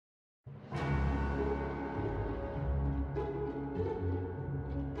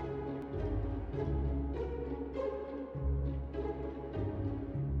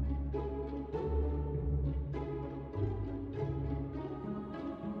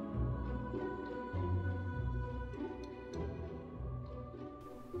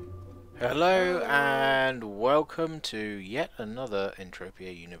Hello and welcome to yet another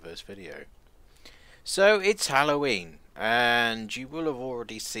Entropia Universe video. So it's Halloween and you will have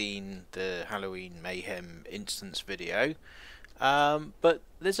already seen the Halloween Mayhem instance video, but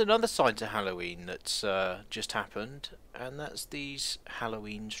there's another side to Halloween that's just happened, and that's these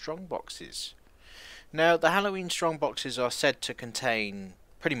Halloween Strongboxes. Now the Halloween Strongboxes are said to contain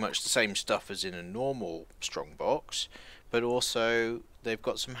pretty much the same stuff as in a normal Strongbox, but also they've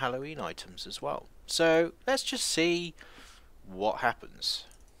got some Halloween items as well. So let's just see what happens.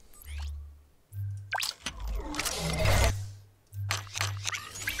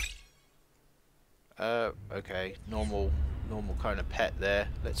 Okay, normal kind of pet there.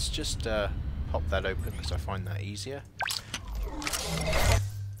 Let's just pop that open because I find that easier.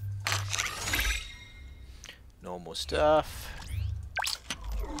 Normal stuff.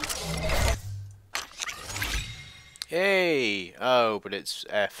 Hey! Oh, but it's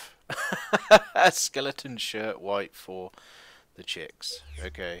F. Skeleton shirt white for the chicks.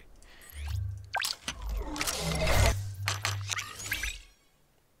 Okay.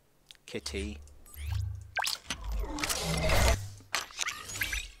 Kitty.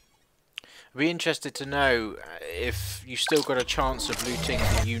 I'd be interested to know if you still got a chance of looting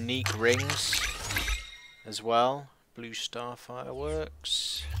the unique rings as well. Blue star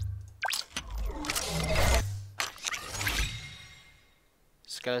fireworks.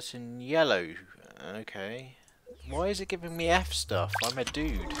 Skeleton yellow. Okay. Why is it giving me F stuff? I'm a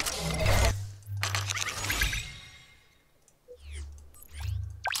dude.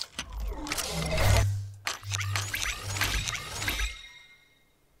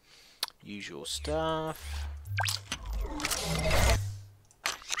 Usual stuff.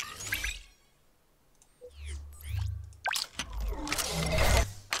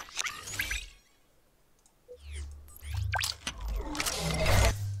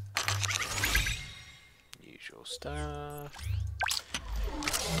 Stuff.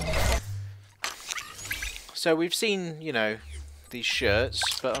 So we've seen, you know, these shirts,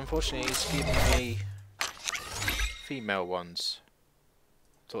 but unfortunately it's giving me female ones.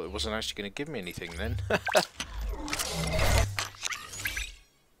 Thought it wasn't actually going to give me anything then.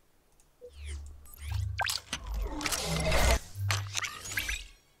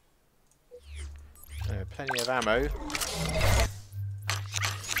 Plenty of ammo.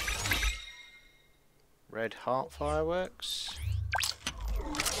 Red heart fireworks.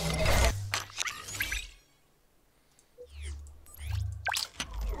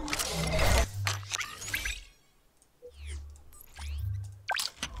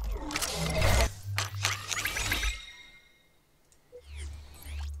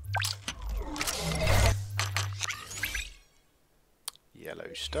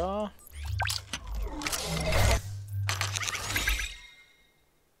 Yellow star.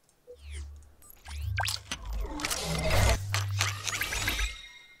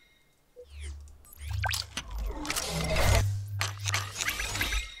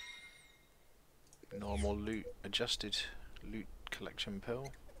 Normal loot, adjusted loot collection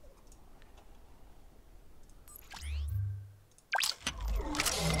pill.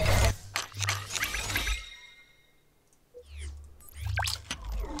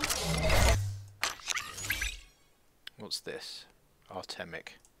 What's this?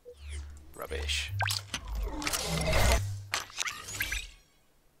 Artemic. Rubbish.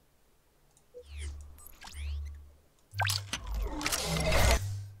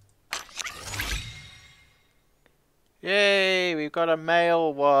 Yay, we've got a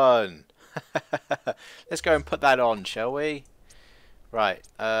male one. Let's go and put that on, shall we? Right,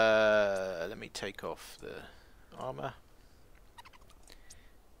 let me take off the armor.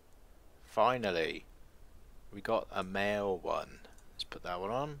 Finally, we got a male one. Let's put that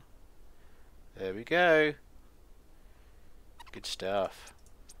one on. There we go. Good stuff.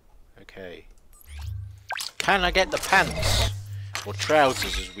 Okay. Can I get the pants? Or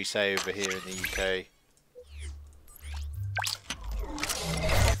trousers, as we say over here in the UK.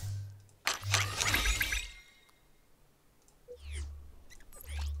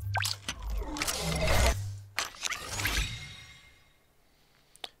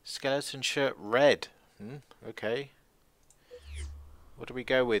 Skeleton shirt red. Okay. What do we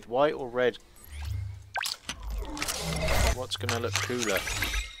go with? White or red? What's going to look cooler?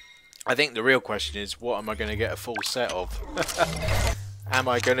 I think the real question is, what am I going to get a full set of? Am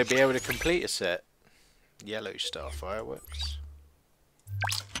I going to be able to complete a set? Yellow star fireworks.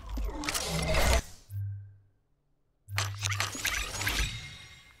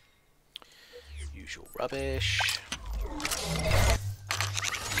 Usual rubbish.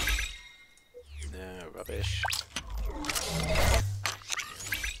 No rubbish.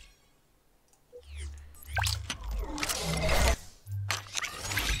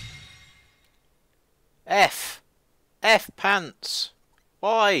 Pants!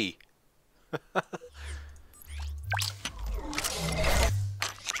 Why?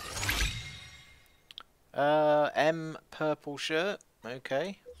 M purple shirt.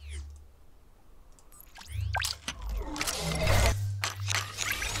 Okay.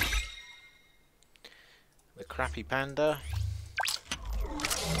 The crappy panda.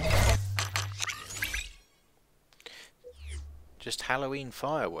 Just Halloween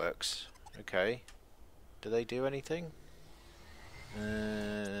fireworks. Okay. Do they do anything?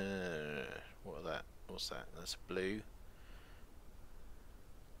 What are that? What's that? That's blue.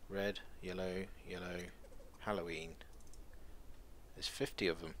 Red, yellow, yellow. Halloween. There's 50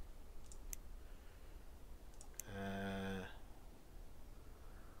 of them.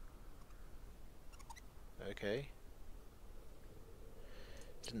 Okay.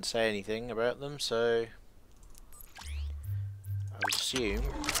 Didn't say anything about them, so I would assume.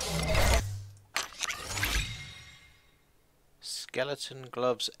 Skeleton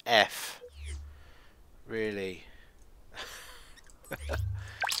gloves F. Really?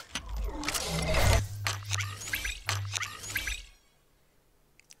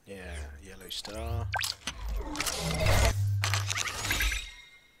 Yeah, yellow star.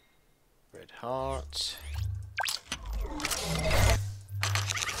 Red heart.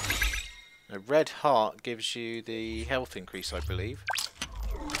 A red heart gives you the health increase, I believe.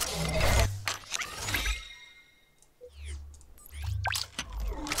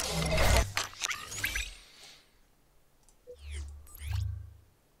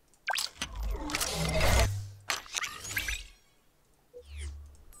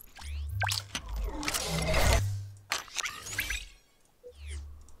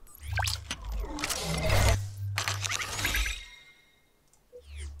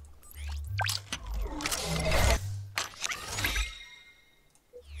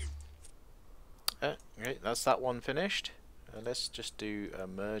 Okay, that's that one finished. Let's just do a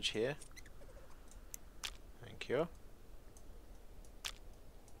merge here. Thank you.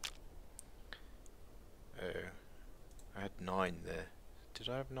 Oh, I had 9 there. Did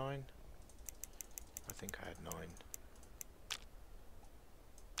I have 9? I think I had 9.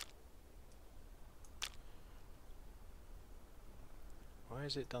 Why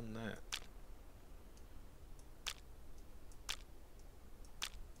has it done that?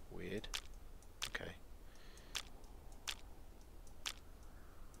 Weird. Okay.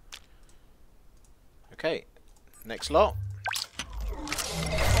 Okay, next lot.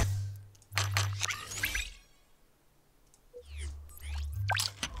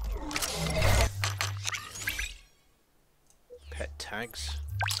 Pet tags.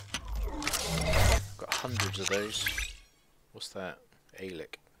 Got hundreds of those. What's that?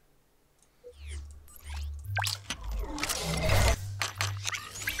 Alic.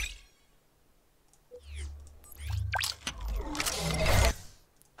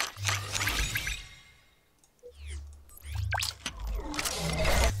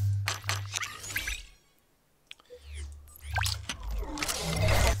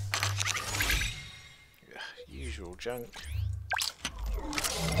 Usual junk.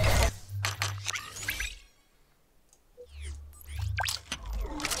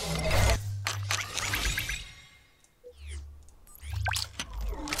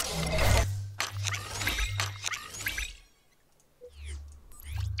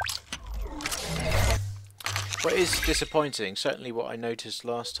 What is disappointing, certainly what I noticed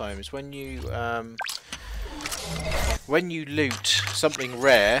last time, is when you loot something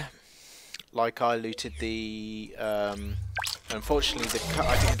rare, like I looted the unfortunately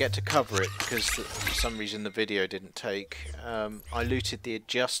I didn't get to cover it because for some reason the video didn't take. I looted the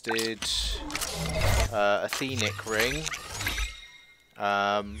adjusted Athenic ring,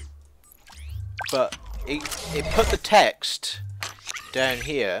 but it put the text down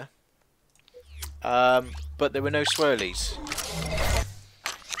here, but there were no swirlies.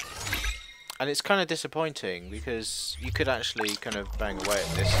 And it's kind of disappointing because you could actually kind of bang away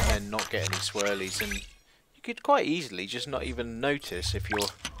at this and then not get any swirlies, and you could quite easily just not even notice if you're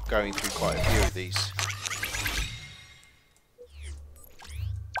going through quite a few of these.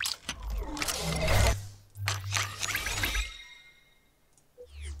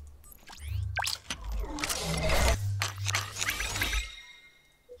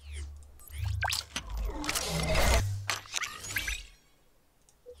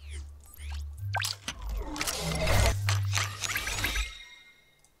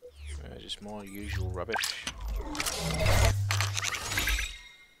 Just more usual rubbish.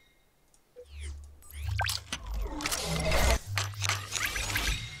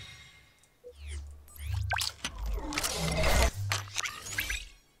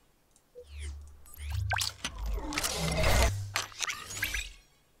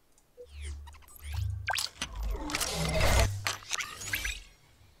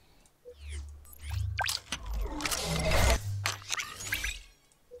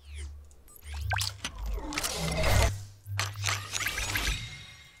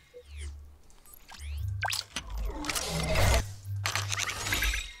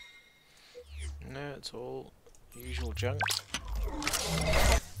 That's all usual junk.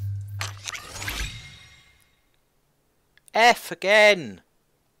 F again!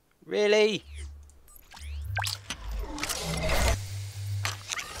 Really?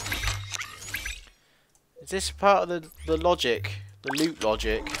 Is this part of the logic? The loot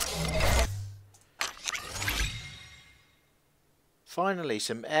logic? Finally,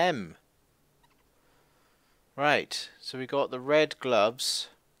 some M. Right, so we got the red gloves.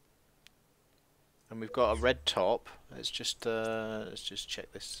 And we've got a red top. Let's just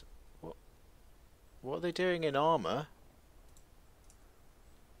check this. What are they doing in armor?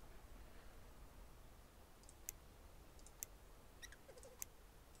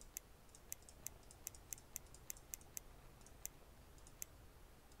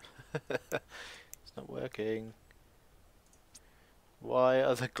 It's not working. Why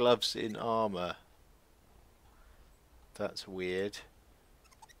are the gloves in armor? That's weird.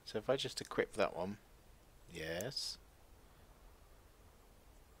 So if I just equip that one. Yes.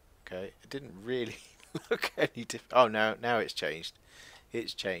 Okay, it didn't really look any different. Oh, no, now it's changed.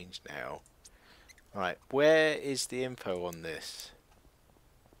 It's changed now. Right, where is the info on this?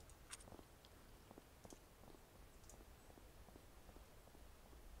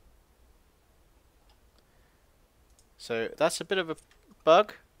 So that's a bit of a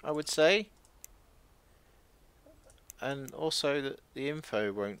bug, I would say. And also that the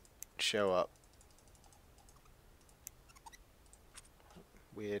info won't show up.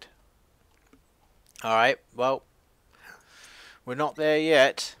 Weird. Alright, well, we're not there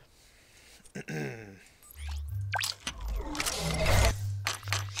yet.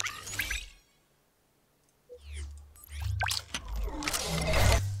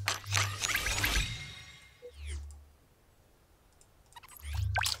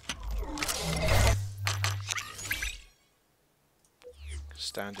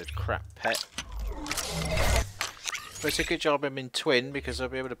 Standard crap pet. But it's a good job I'm in twin because I'll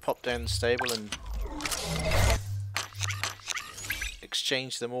be able to pop down the stable and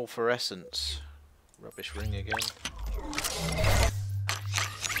exchange them all for essence. Rubbish ring again.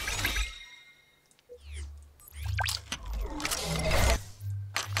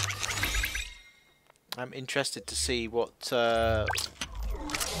 I'm interested to see what they're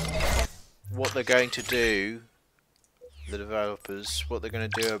going to do, the developers, what they're going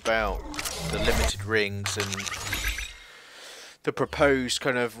to do about the limited rings and the proposed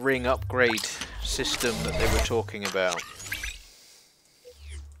kind of ring upgrade system that they were talking about.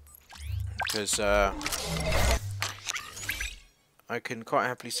 Because I can quite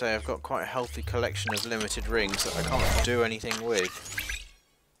happily say I've got quite a healthy collection of limited rings that I can't do anything with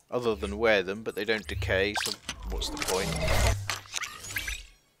other than wear them, but they don't decay, so what's the point?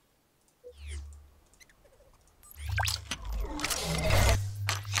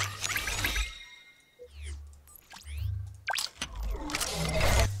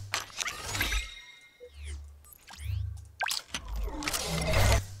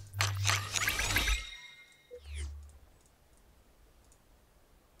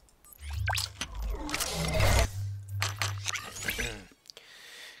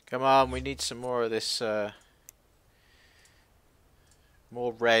 Come on, we need some more of this,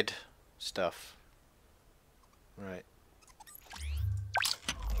 more red stuff. Right.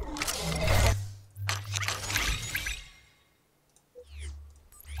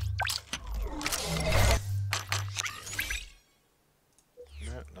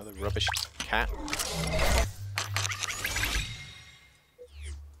 No, another rubbish cat.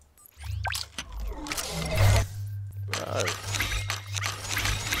 Whoa.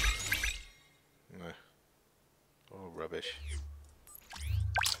 Oh, rubbish.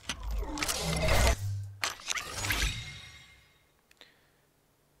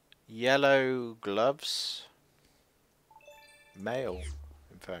 Yellow gloves. Male,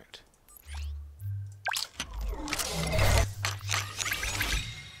 in fact.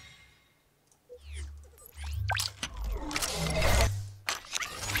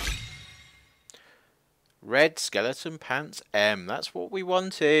 Red skeleton pants M. That's what we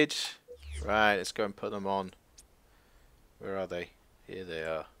wanted. Right, let's go and put them on. Where are they? Here they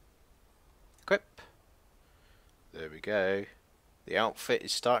are. Equip. There we go. The outfit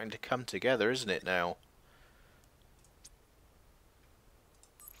is starting to come together, isn't it now?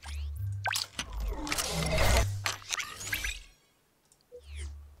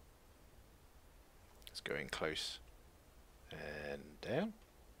 Let's go in close. And down.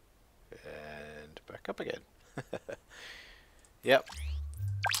 And back up again. Yep.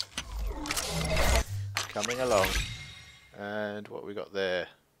 It's coming along. And what we got there?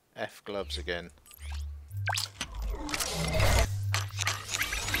 F gloves again.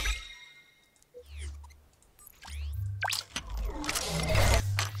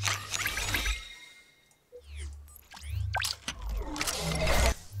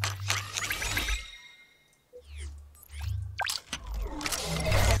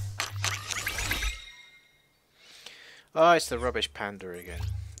 Oh, it's the rubbish panda again.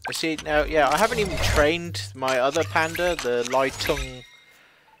 I see now. Yeah, I haven't even trained my other panda, the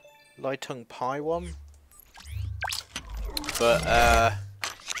Lightung Pie one. But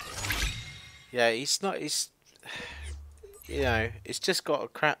yeah, he's not. He's it's just got a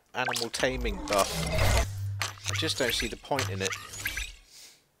crap animal taming buff. I just don't see the point in it.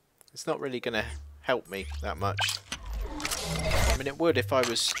 It's not really gonna help me that much. I mean, it would if I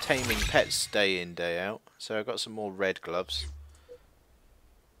was taming pets day in, day out. So I've got some more red gloves.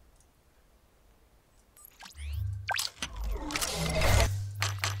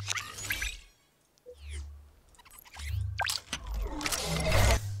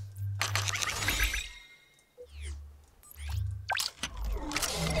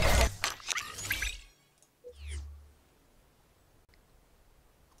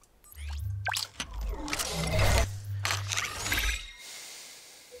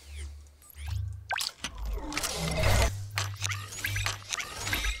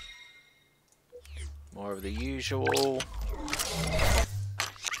 More of the usual.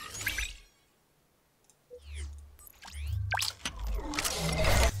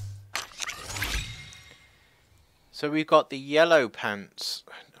 So we've got the yellow pants.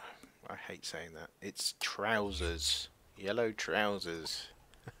 I hate saying that. It's trousers. Yellow trousers.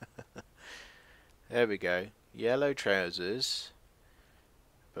 There we go. Yellow trousers.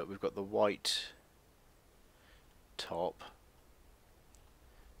 But we've got the white top.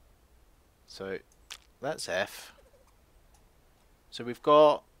 So that's F. So we've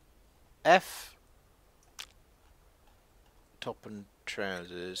got F top and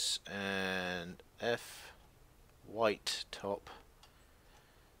trousers and F white top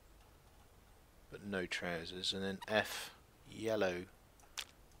but no trousers, and then F yellow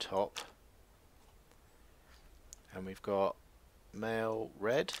top, and we've got male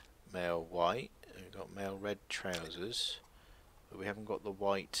red, male white, and we've got male red trousers, but we haven't got the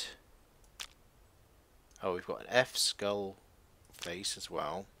white. Oh, we've got an F skull face as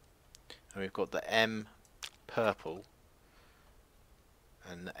well, and we've got the M purple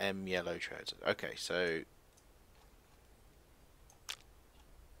and the M yellow trousers. Okay, so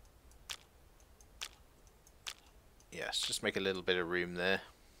yes, just make a little bit of room there.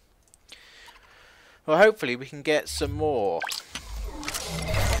 Well, hopefully we can get some more,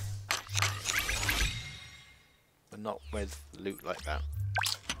 but not with loot like that.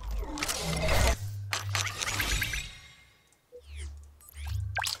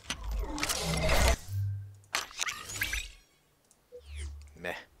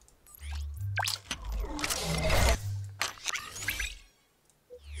 Meh.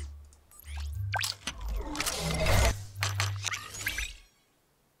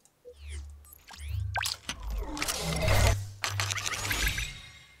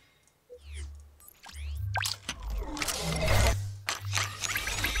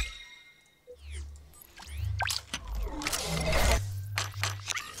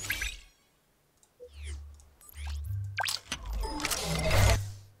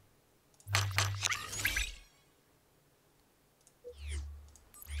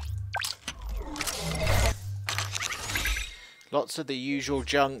 Lots of the usual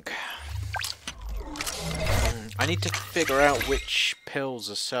junk. I need to figure out which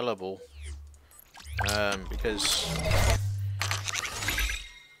pills are sellable, because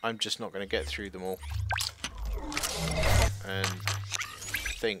I'm just not going to get through them all. And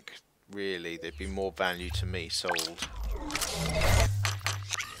I think really there'd be more value to me sold.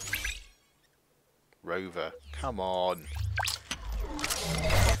 Rover, come on.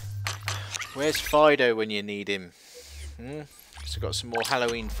 Where's Fido when you need him? So got some more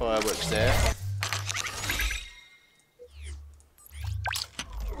Halloween fireworks there.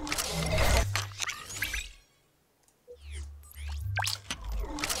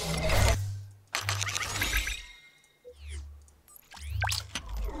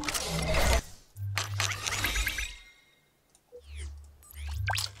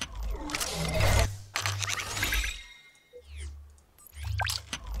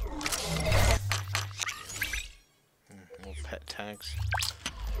 More pet tags.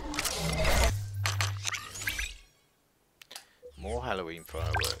 More Halloween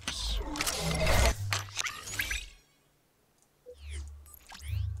fireworks.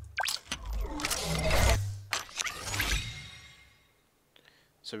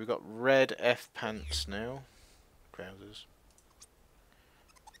 So we've got red F pants now. Trousers.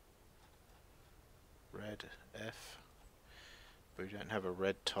 Red F. But we don't have a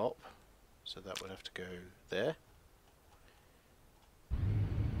red top, so that would have to go there.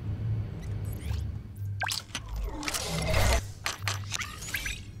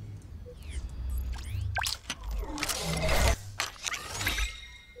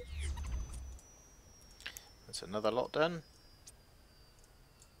 another lot done.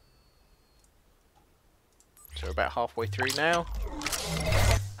 So we're about halfway through now.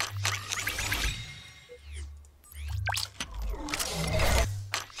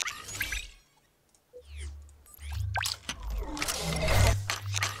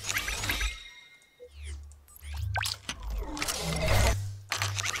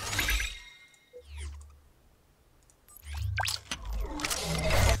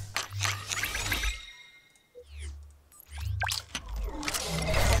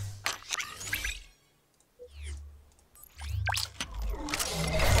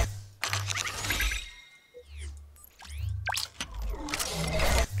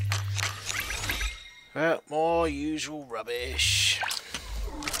 Well, more usual rubbish.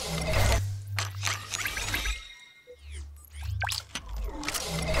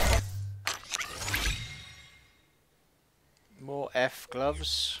 More F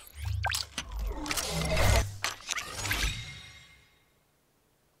gloves.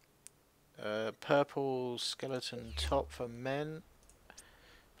 Purple skeleton top for men.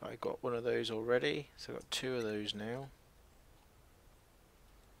 I got one of those already, so I've got 2 of those now.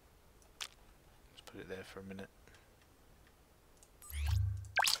 Let's put it there for a minute.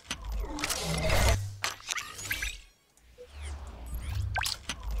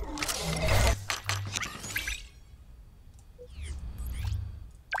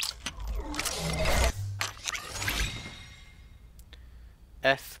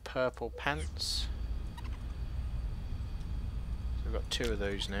 F purple pants. So we've got 2 of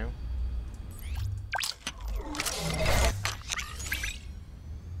those now.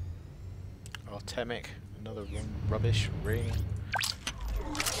 Artemic, another rubbish ring.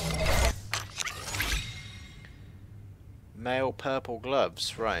 Male purple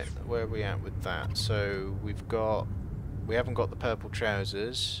gloves, right, where are we at with that? So we haven't got the purple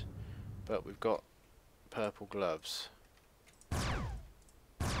trousers, but we've got purple gloves. Right,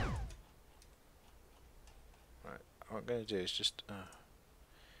 what I'm going to do is just,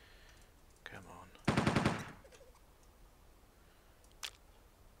 come on.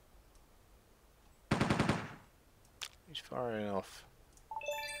 He's firing off.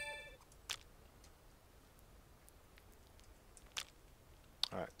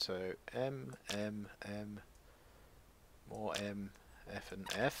 Alright, so M, more M, F and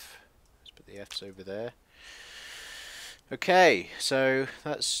F. Let's put the F's over there. Okay, so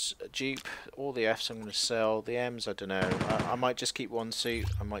that's a Jeep. All the F's I'm going to sell. The M's, I don't know. I might just keep one suit.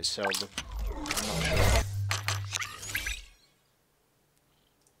 I might sell them. I'm not sure.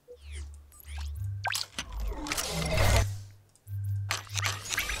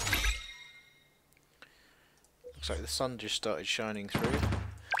 Looks like the sun just started shining through.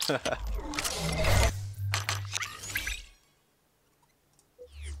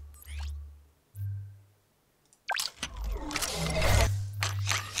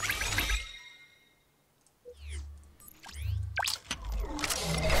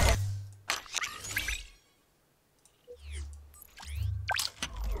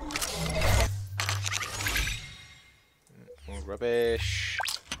 More rubbish.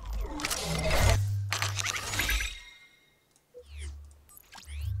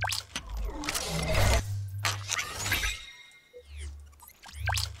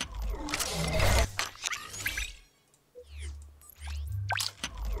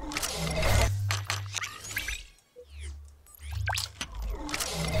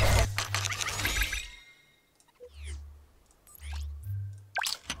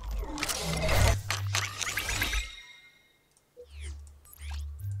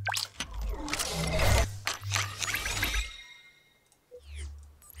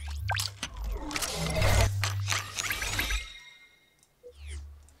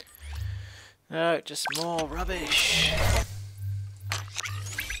 No, just more rubbish.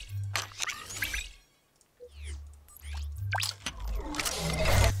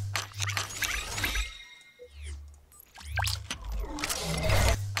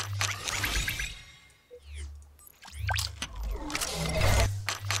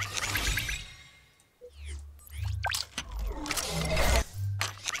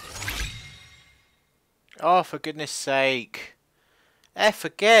 Oh, for goodness sake. F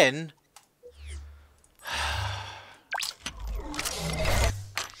again?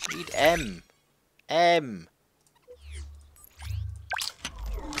 Need M. M.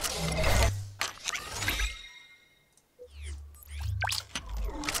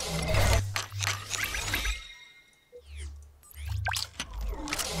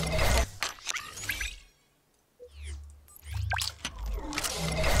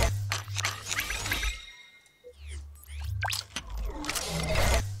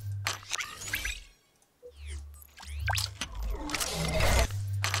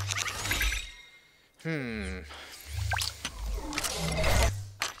 More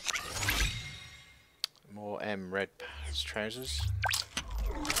red trousers.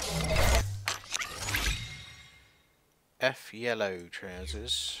 F yellow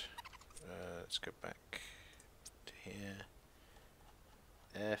trousers. Let's go back to here.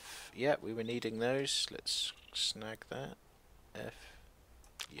 F. Yeah, we were needing those. Let's snag that. F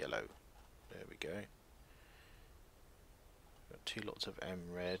yellow. There we go. Got 2 lots of M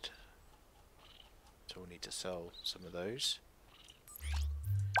red. So we'll need to sell some of those.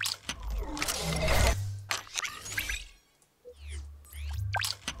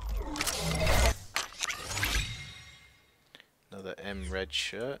 Another M red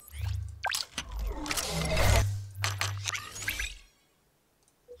shirt.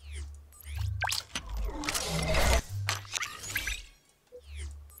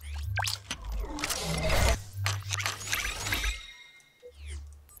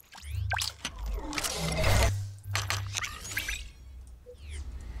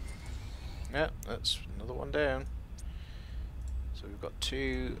 Yeah, that's another one down. So we've got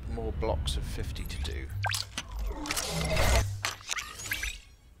 2 more blocks of 50 to do.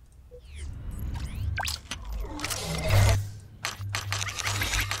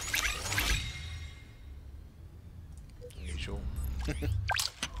 Unusual.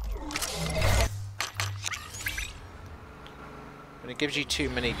 When it gives you too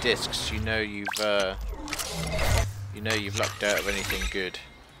many discs, you know you've lucked out of anything good.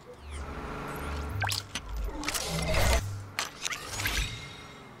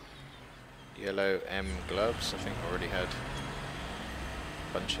 Yellow M gloves. I think I already had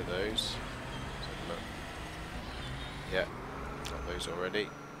a bunch of those. Let's have a look. Yeah, got those already.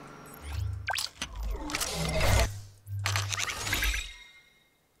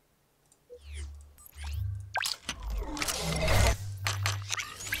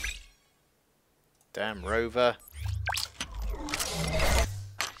 Damn rover.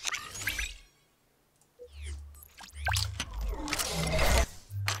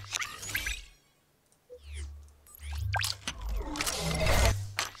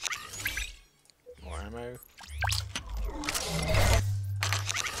 More ammo.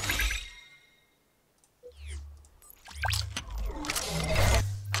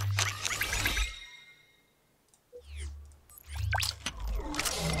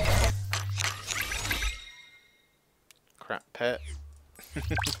 Crap pet.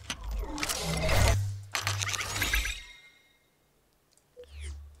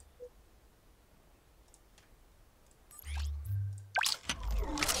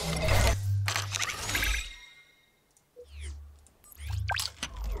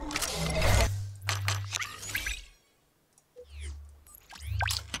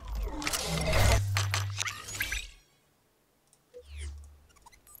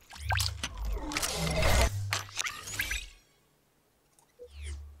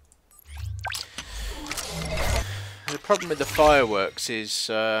 The problem with the fireworks is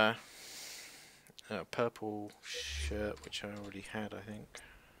a purple shirt, which I already had, I think.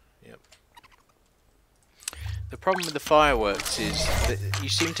 Yep. The problem with the fireworks is that you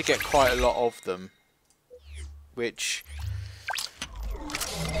seem to get quite a lot of them, which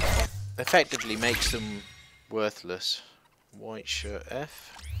effectively makes them worthless. White shirt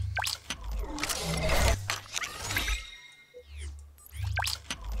F.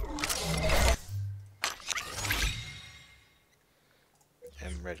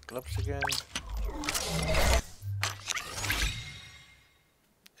 M red gloves again.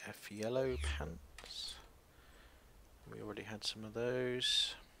 F yellow pants. We already had some of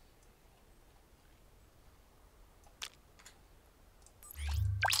those.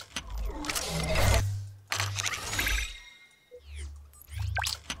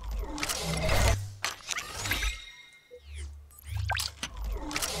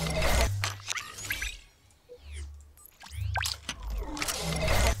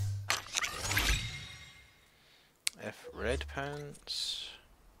 F red pants,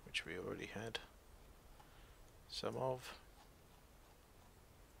 which we already had some of.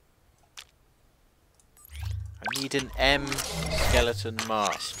 I need an M skeleton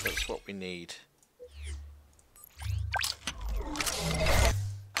mask, that's what we need.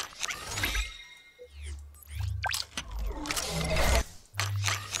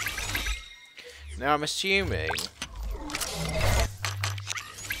 Now I'm assuming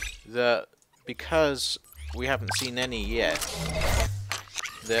that because we haven't seen any yet,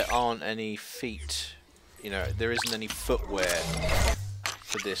 there aren't any feet, there isn't any footwear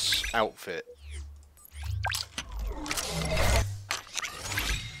for this outfit.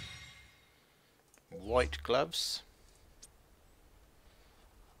 White gloves.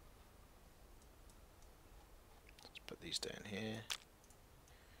 these down here.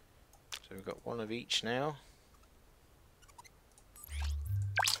 So we've got one of each now.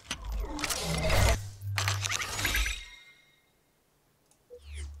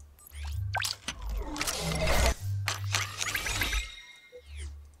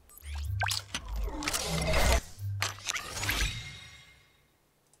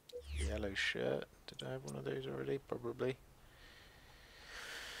 Yellow shirt. Did I have one of those already? Probably.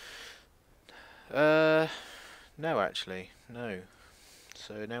 No, actually, no.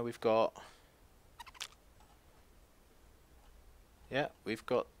 So now we've got. Yeah, we've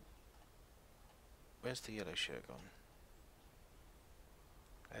got. Where's the yellow shirt gone?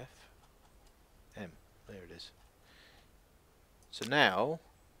 F? M. There it is. So now,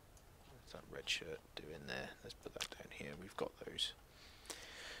 what's that red shirt doing there? Let's put that down here. We've got those.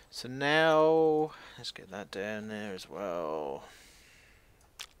 So now, let's get that down there as well.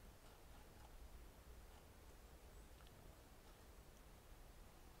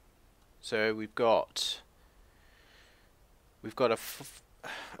 So we've got a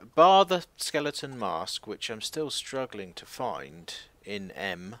bar the skeleton mask, which I'm still struggling to find in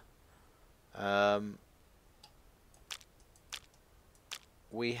M.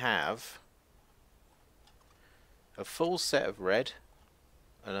 We have a full set of red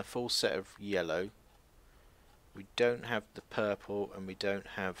and a full set of yellow. We don't have the purple and we don't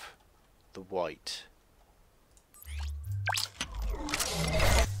have the white.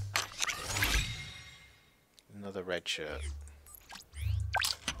 Another red shirt.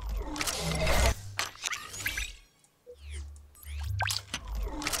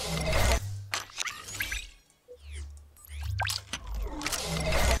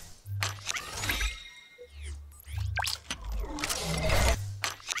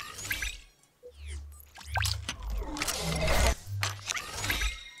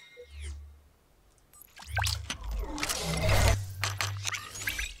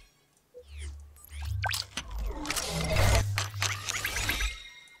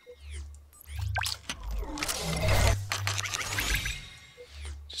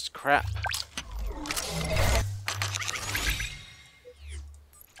 Crap.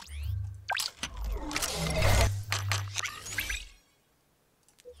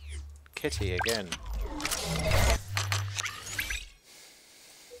 Kitty again.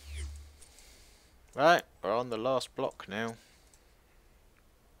 Right, we're on the last block now.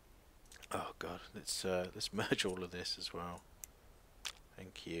 Oh god, let's merge all of this as well.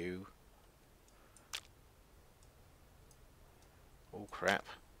 Thank you. Oh crap.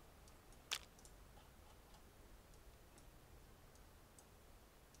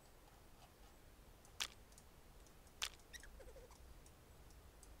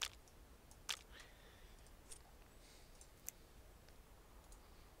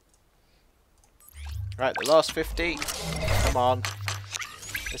 Right, the last 50. Come on.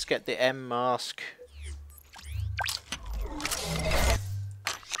 Let's get the M mask.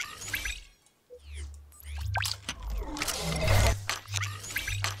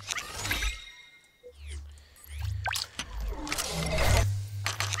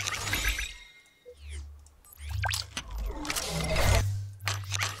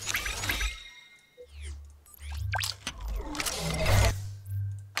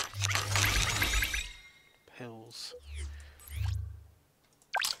 Pills.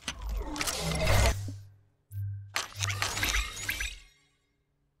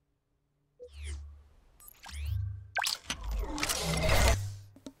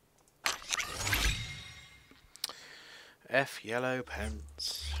 F yellow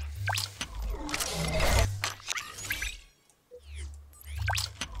pants.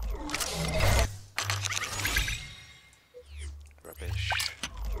 Rubbish.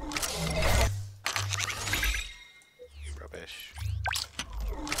 Rubbish.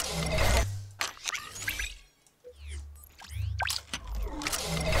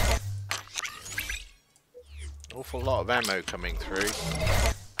 Awful lot of ammo coming through.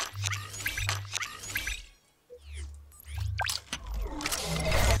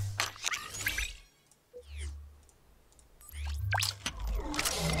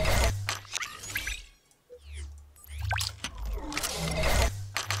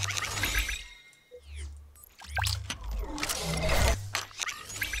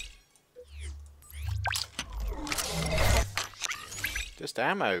 Just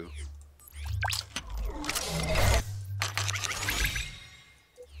ammo.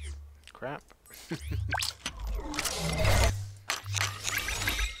 Crap.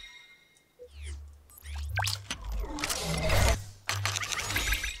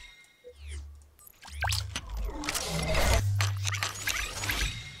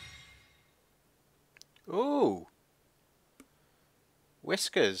 Ooh,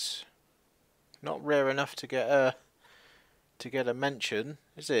 Whiskers. Not rare enough to get a mention,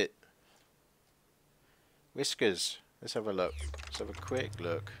 is it? Whiskers. Let's have a look. Let's have a quick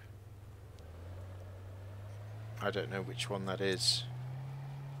look. I don't know which one that is.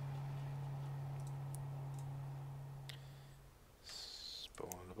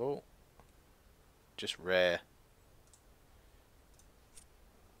 Spawnable. Just rare.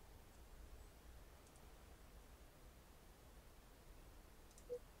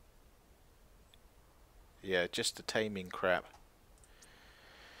 Yeah, just the taming crap.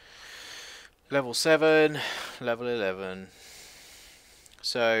 Level 7, level 11.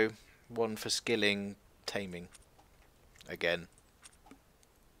 So, one for skilling, taming. Again.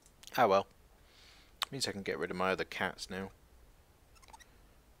 Oh well. Means I can get rid of my other cats now.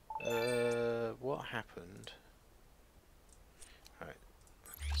 What happened? Right,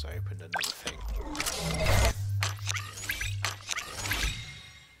 so I opened another thing.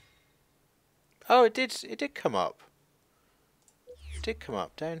 Oh, it did come up. It did come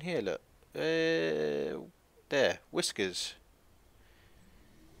up down here, look. There, Whiskers.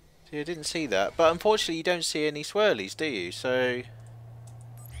 See, I didn't see that, but unfortunately you don't see any swirlies, do you? So,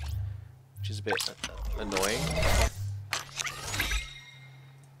 which is a bit annoying.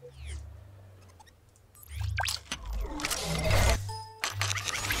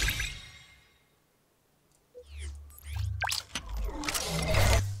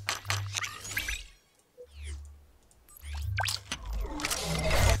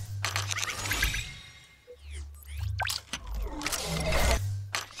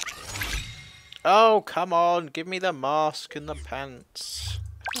 Oh, come on, give me the mask and the pants.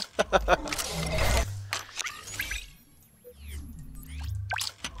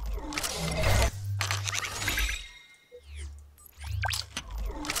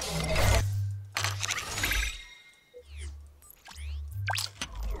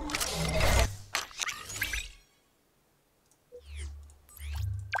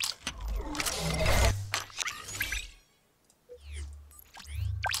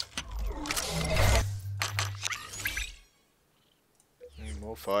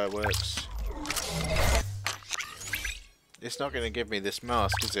 More fireworks. It's not going to give me this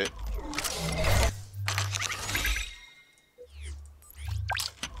mask, is it?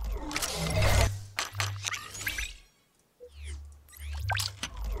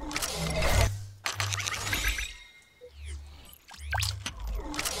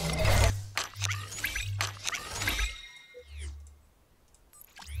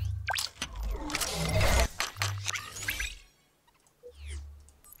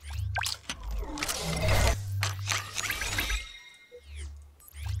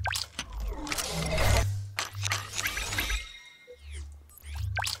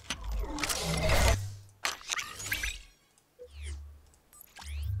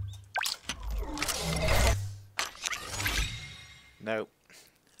 No.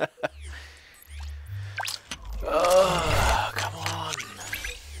 Oh, come on.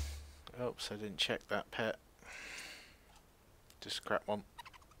 Oops, I didn't check that pet. Just scrap one.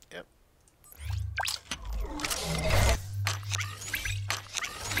 Yep.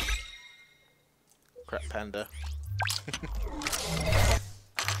 Crap panda.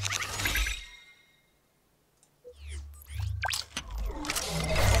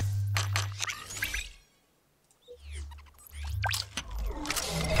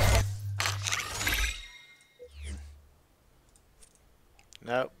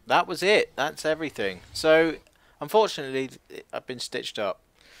 No, that was it. That's everything. So, unfortunately, I've been stitched up.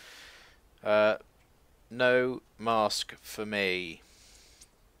 No mask for me.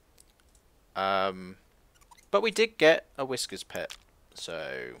 But we did get a Whiskers pet,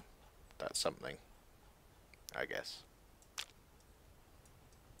 so that's something, I guess.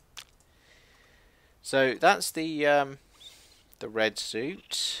 So that's the red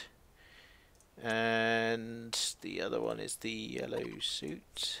suit. And the other one is the yellow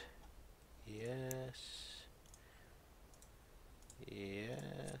suit. Yes.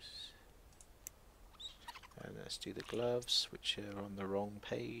 Yes. And let's do the gloves, which are on the wrong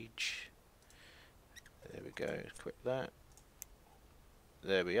page. There we go. Click that.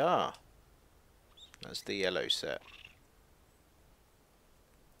 There we are. That's the yellow set.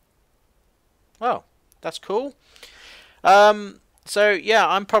 Well, that's cool. So yeah,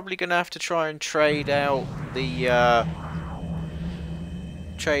 I'm probably gonna have to try and trade out the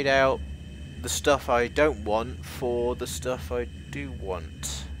stuff I don't want for the stuff I do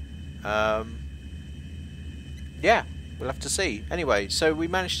want. Yeah, we'll have to see. Anyway, so we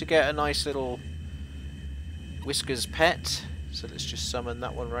managed to get a nice little Whiskers pet. So let's just summon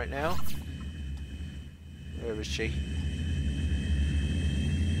that one right now. Where is she?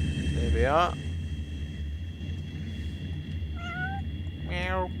 Here we are.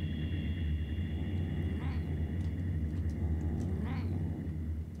 Meow.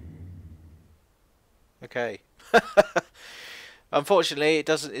 Okay. Unfortunately, it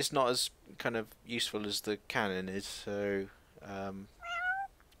doesn't. It's not as kind of useful as the cannon is. So,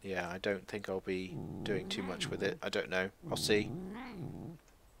 yeah, I don't think I'll be doing too much with it. I don't know. I'll see.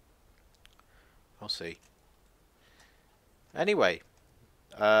 I'll see. Anyway,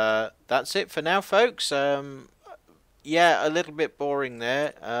 that's it for now, folks. Yeah, a little bit boring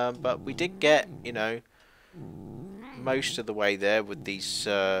there, but we did get, you know, most of the way there with these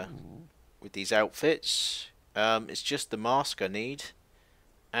outfits. It's just the mask I need,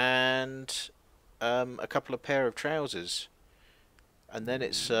 and a couple of pair of trousers, and then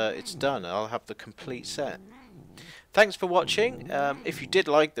it's done. I'll have the complete set. Thanks for watching. If you did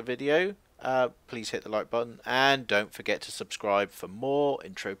like the video, please hit the like button, and don't forget to subscribe for more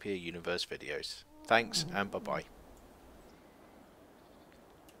Entropia Universe videos. Thanks, and bye-bye.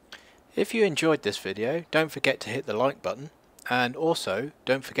 If you enjoyed this video, don't forget to hit the like button, and also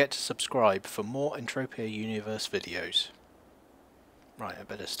don't forget to subscribe for more Entropia Universe videos. Right, I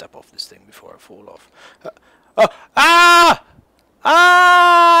better step off this thing before I fall off. Oh! Ah!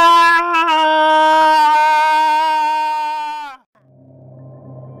 Ah!